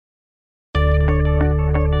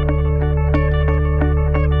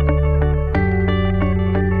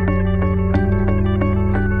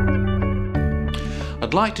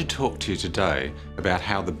I'd like to talk to you today about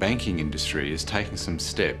how the banking industry is taking some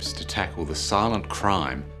steps to tackle the silent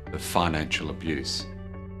crime of financial abuse.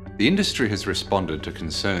 The industry has responded to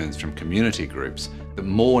concerns from community groups that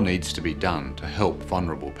more needs to be done to help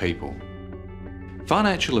vulnerable people.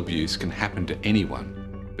 Financial abuse can happen to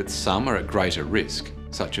anyone, but some are at greater risk,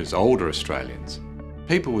 such as older Australians,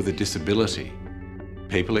 people with a disability,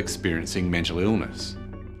 people experiencing mental illness,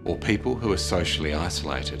 or people who are socially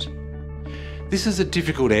isolated. This is a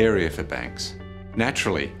difficult area for banks.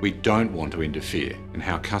 Naturally, we don't want to interfere in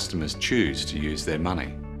how customers choose to use their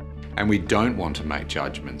money. And we don't want to make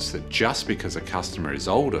judgments that just because a customer is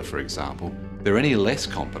older, for example, they're any less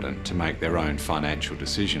competent to make their own financial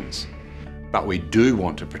decisions. But we do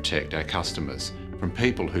want to protect our customers from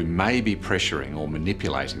people who may be pressuring or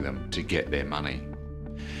manipulating them to get their money.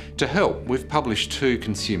 To help, we've published 2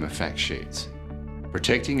 consumer fact sheets: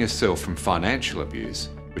 Protecting Yourself from Financial Abuse,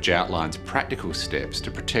 which outlines practical steps to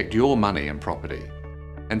protect your money and property,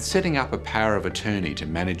 and Setting Up a Power of Attorney to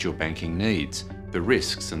Manage Your Banking Needs, the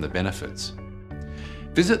Risks and the Benefits.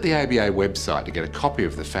 Visit the ABA website to get a copy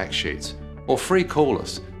of the fact sheets, or free call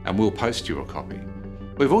us and we'll post you a copy.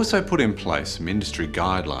 We've also put in place some industry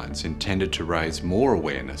guidelines intended to raise more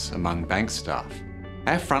awareness among bank staff.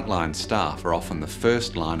 Our frontline staff are often the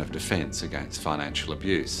first line of defence against financial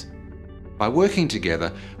abuse. By working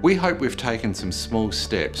together, we hope we've taken some small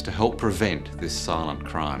steps to help prevent this silent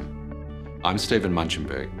crime. I'm Stephen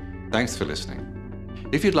Munchenberg. Thanks for listening.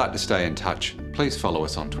 If you'd like to stay in touch, please follow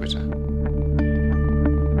us on Twitter.